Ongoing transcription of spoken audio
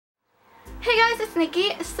Hey guys, it's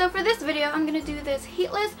Nikki. So for this video, I'm gonna do this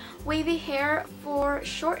heatless wavy hair for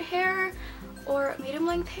short hair or medium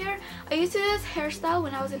length hair. I used to do this hairstyle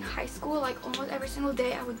when I was in high school. Like almost every single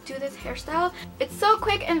day I would do this hairstyle. It's so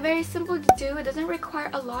quick and very simple to do. It doesn't require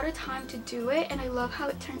a lot of time to do it, and I love how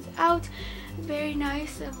it turns out. Very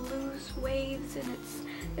nice and loose waves, and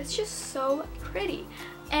it's just so pretty.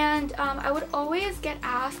 And I would always get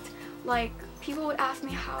asked, like, people would ask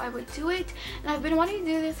me how I would do it, and I've been wanting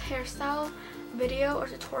to do this hairstyle video or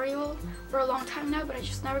tutorial for a long time now, but I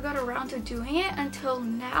just never got around to doing it until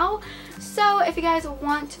now. So if you guys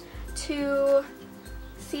want to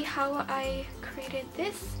see how I created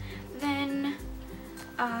this, then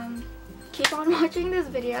keep on watching this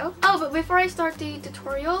video. Oh, but before I start the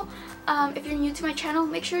tutorial, if you're new to my channel,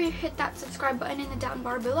 make sure you hit that subscribe button in the down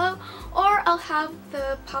bar below, or I'll have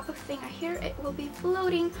the pop-up thing right here. It will be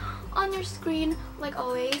floating on your screen like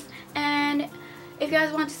always. And if you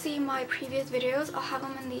guys want to see my previous videos, I'll have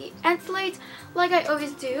them in the end slate like I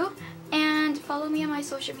always do. And follow me on my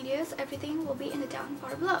social medias. Everything will be in the down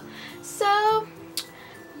bar below. So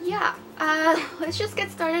yeah, let's just get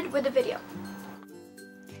started with the video.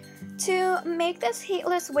 To make this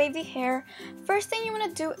heatless wavy hair, first thing you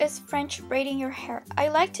want to do is French braiding your hair. I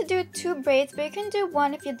like to do 2 braids, but you can do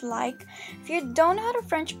 1 if you'd like. If you don't know how to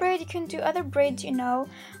French braid, you can do other braids, you know.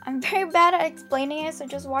 I'm very bad at explaining it, so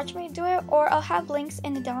just watch me do it, or I'll have links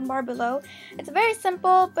in the down bar below. It's very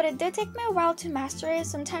simple, but it did take me a while to master it.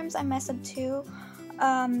 Sometimes I mess up too.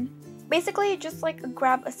 Basically, you just like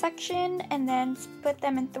grab a section and then split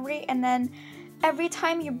them in 3, and then every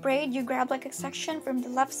time you braid, you grab like a section from the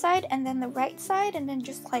left side and then the right side, and then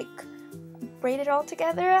just like braid it all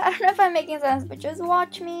together. I don't know if I'm making sense, but just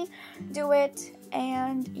watch me do it,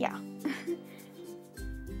 and yeah.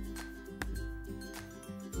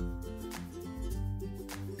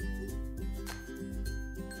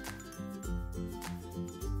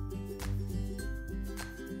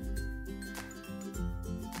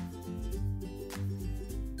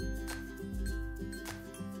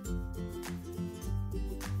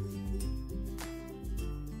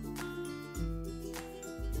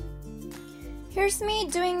 Here's me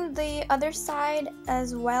doing the other side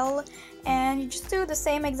as well, and you just do the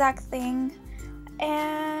same exact thing.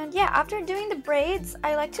 And yeah, after doing the braids,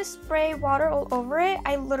 I like to spray water all over it.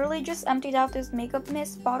 I literally just emptied out this makeup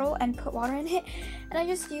mist bottle and put water in it, and I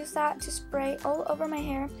just use that to spray all over my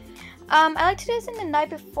hair. I like to do this in the night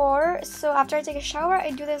before, so after I take a shower,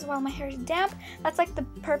 I do this while my hair is damp. That's like the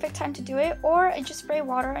perfect time to do it, or I just spray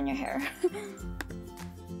water on your hair.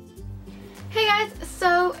 Hey guys,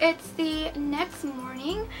 so it's the next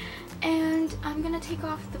morning and I'm gonna take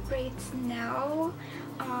off the braids now.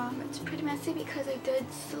 It's pretty messy because I did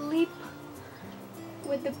sleep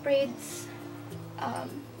with the braids,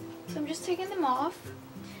 so I'm just taking them off,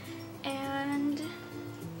 and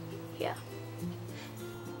yeah.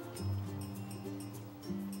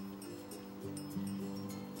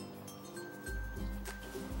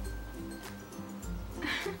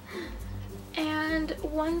 And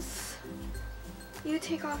once you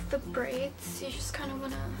take off the braids, you just kind of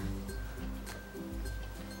want to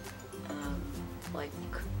like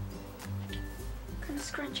kind of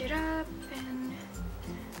scrunch it up and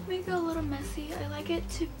make it a little messy. I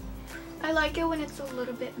like it when it's a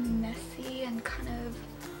little bit messy and kind of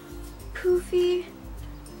poofy.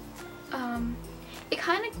 It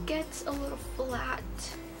kind of gets a little flat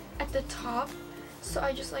at the top, so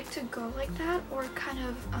I just like to go like that, or kind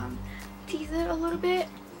of tease it a little bit,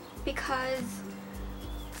 because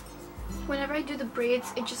whenever I do the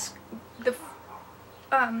braids, it just, the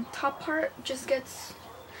top part just gets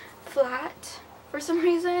flat for some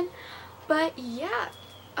reason. But yeah,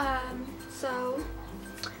 so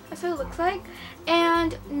that's what it looks like.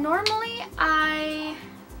 And normally I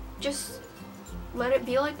just let it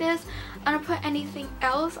be like this. I don't put anything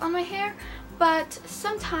else on my hair, but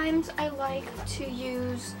sometimes I like to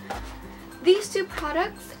use these 2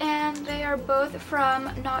 products, and they are both from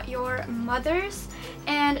Not Your Mother's,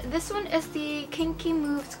 and this one is the Kinky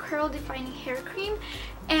Moves Curl Defining Hair Cream,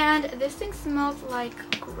 and this thing smells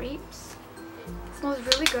like grapes. It smells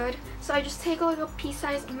really good. So I just take like a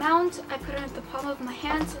pea-sized amount, I put it at the palm of my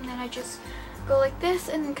hands, and then I just go like this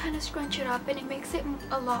and then kind of scrunch it up, and it makes it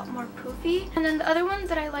a lot more poofy. And then the other one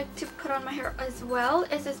that I like to put on my hair as well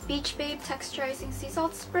is this Beach Babe Texturizing Sea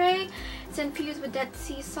Salt Spray. It's infused with dead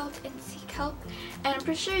sea salt and sea kelp, and I'm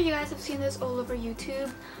pretty sure you guys have seen this all over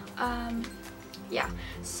YouTube. Yeah,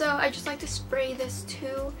 so I just like to spray this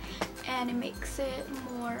too, and it makes it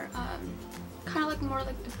more kind of like more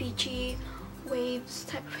like the beachy waves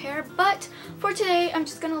type of hair. But for today, I'm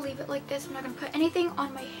just gonna leave it like this. I'm not gonna put anything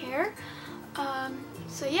on my hair.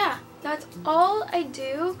 So yeah, that's all I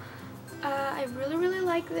do. I really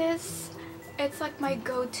like this. It's like my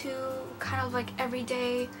go-to kind of like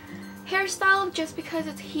everyday hairstyle just because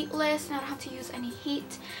it's heatless and I don't have to use any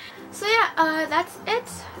heat. So yeah, that's it.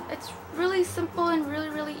 It's really simple and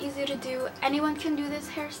really easy to do. Anyone can do this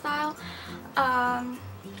hairstyle.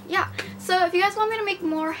 Yeah, so if you guys want me to make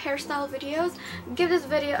more hairstyle videos, give this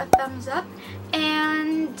video a thumbs up,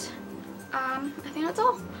 and I think that's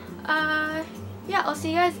all. Yeah, I'll see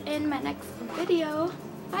you guys in my next video.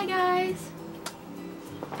 Bye guys.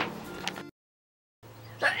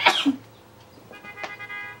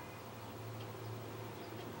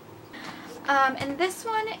 And this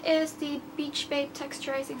one is the Beach Babe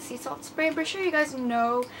Texturizing Sea Salt Spray. I'm pretty sure you guys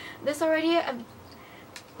know this already. I've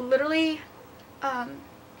literally,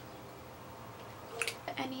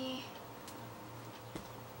 any